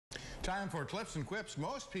Time for Clips and Quips.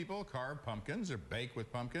 Most people carve pumpkins or bake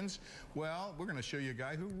with pumpkins. Well, we're going to show you a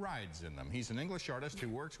guy who rides in them. He's an English artist who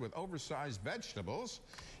works with oversized vegetables.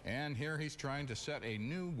 And here he's trying to set a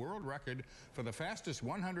new world record for the fastest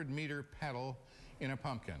 100-meter pedal in a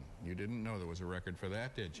pumpkin. You didn't know there was a record for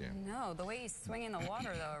that, did you? No, the way he's swinging the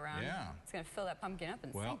water, though, around, yeah. It's going to fill that pumpkin up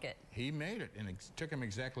and sink it. He made it, and it took him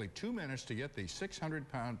exactly 2 minutes to get the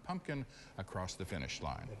 600-pound pumpkin across the finish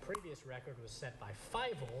line. The previous record was set by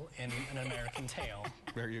Fievel in An American Tail.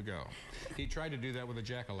 There you go. He tried to do that with a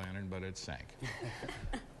jack-o'-lantern, but it sank.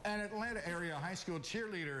 An Atlanta area high school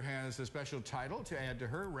cheerleader has a special title to add to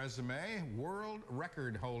her resume, world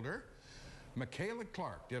record holder. Michaela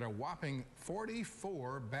Clark did a whopping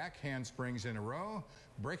 44 back handsprings in a row,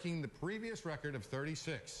 breaking the previous record of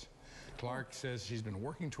 36. Clark says she's been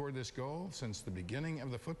working toward this goal since the beginning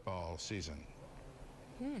of the football season.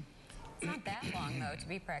 It's not that long, though, to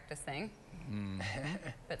be practicing.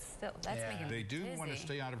 But still, that's making me They do dizzy. want to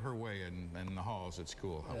stay out of her way in the halls at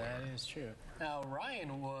school, however. That is true. Now,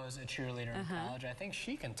 Ryan was a cheerleader in college. I think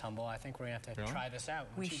she can tumble. I think we're going to have to try this out.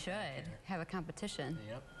 We should have a competition.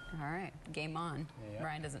 Yep. All right, game on. Yep.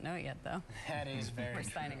 Ryan doesn't know it yet, though. That is very We're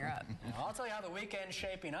signing her up. I'll tell you how the weekend's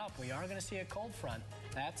shaping up. We are going to see a cold front.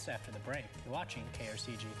 That's after the break. You're watching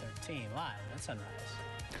KRCG 13 live at Sunrise.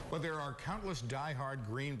 Well, there are countless die-hard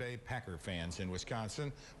Green Bay Packer fans in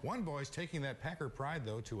Wisconsin. One boy's taking that Packer pride,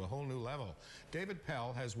 though, to a whole new level. David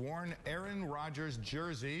Pell has worn Aaron Rodgers'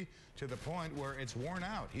 jersey to the point where it's worn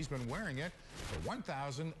out. He's been wearing it for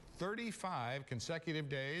 1,035 consecutive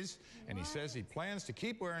days, and he says he plans to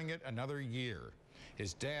keep wearing it another year.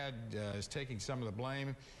 His dad is taking some of the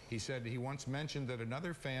blame. He said he once mentioned that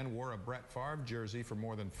another fan wore a Brett Favre jersey for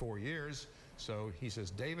more than 4 years. So he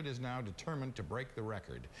says David is now determined to break the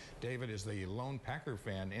record. David is the lone Packer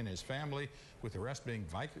fan in his family, with the rest being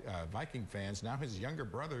Viking fans. Now his younger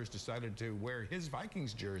brother's decided to wear his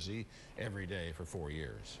Vikings jersey every day for 4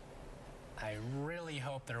 years. I really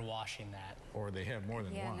hope they're washing that. Or they have more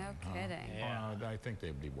than one. No kidding. I think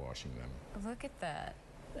they'd be washing them. Look at that.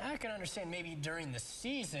 I can understand maybe during the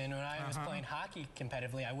season when I was playing hockey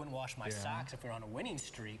competitively, I wouldn't wash my socks if we were on a winning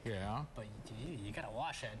streak. Yeah. But you got to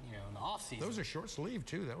wash it, in the off season. Those are short sleeve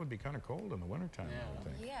too. That would be kind of cold in the wintertime, I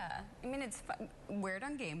would think. Yeah. I mean, it's fun. Wear it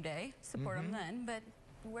on game day. Support them then, but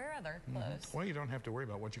wear other clothes. Well, you don't have to worry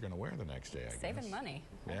about what you're going to wear the next day, I guess. Saving money.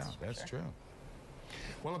 That's true.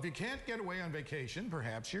 Well, if you can't get away on vacation,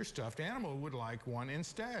 perhaps your stuffed animal would like one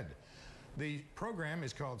instead. The program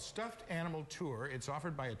is called Stuffed Animal Tour. It's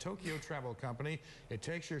offered by a Tokyo travel company. It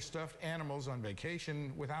takes your stuffed animals on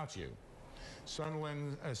vacation without you.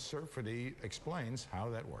 Sunlin Surfady explains how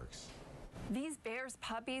that works. These bears,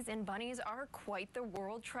 puppies, and bunnies are quite the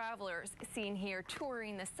world travelers, seen here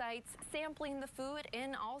touring the sites, sampling the food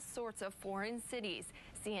in all sorts of foreign cities.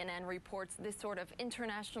 CNN reports this sort of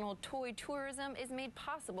international toy tourism is made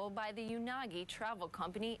possible by the Unagi travel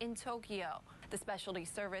company in Tokyo. The specialty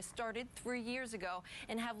service started 3 years ago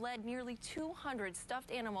and have led nearly 200 stuffed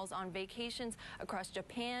animals on vacations across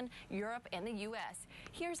Japan, Europe, and the U.S.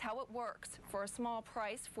 Here's how it works. For a small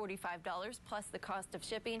price, $45 plus the cost of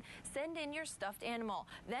shipping, send in your stuffed animal.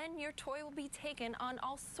 Then your toy will be taken on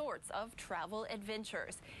all sorts of travel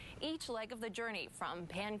adventures. Each leg of the journey, from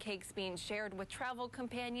pancakes being shared with travel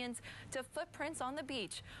companions to footprints on the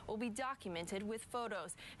beach, will be documented with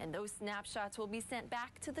photos, and those snapshots will be sent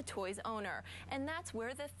back to the toy's owner. And that's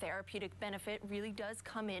where the therapeutic benefit really does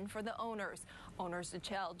come in for the owners. Owners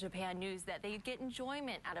tell Japan News that they get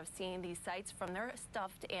enjoyment out of seeing these sites from their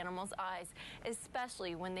stuffed animals' eyes,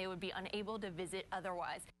 especially when they would be unable to visit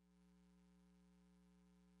otherwise.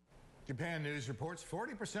 Japan News reports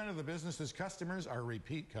 40% of the business's customers are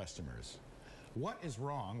repeat customers. What is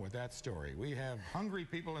wrong with that story? We have hungry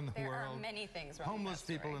people in the world. There are many things wrong homeless with that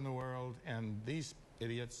story. people in the world, and these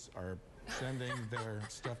idiots are sending their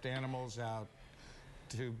stuffed animals out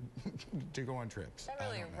to go on trips. That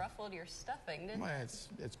really ruffled your stuffing, didn't Well, it?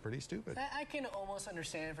 it's pretty stupid. I can almost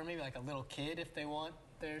understand for maybe like a little kid if they want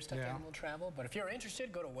their stuffed animal travel. But if you're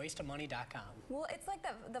interested, go to wasteofmoney.com. Well, it's like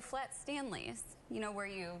the flat Stanleys, where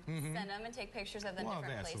you send them and take pictures of them in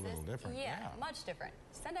different places. Well, that's a little different. Yeah, much different.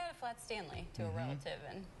 Send out a flat Stanley to a relative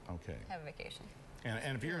and have a vacation.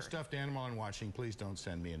 And if you're a stuffed animal and watching, please don't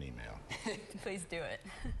send me an email. Please do it.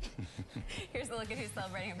 Here's a look at who's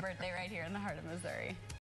celebrating a birthday right here in the heart of Missouri.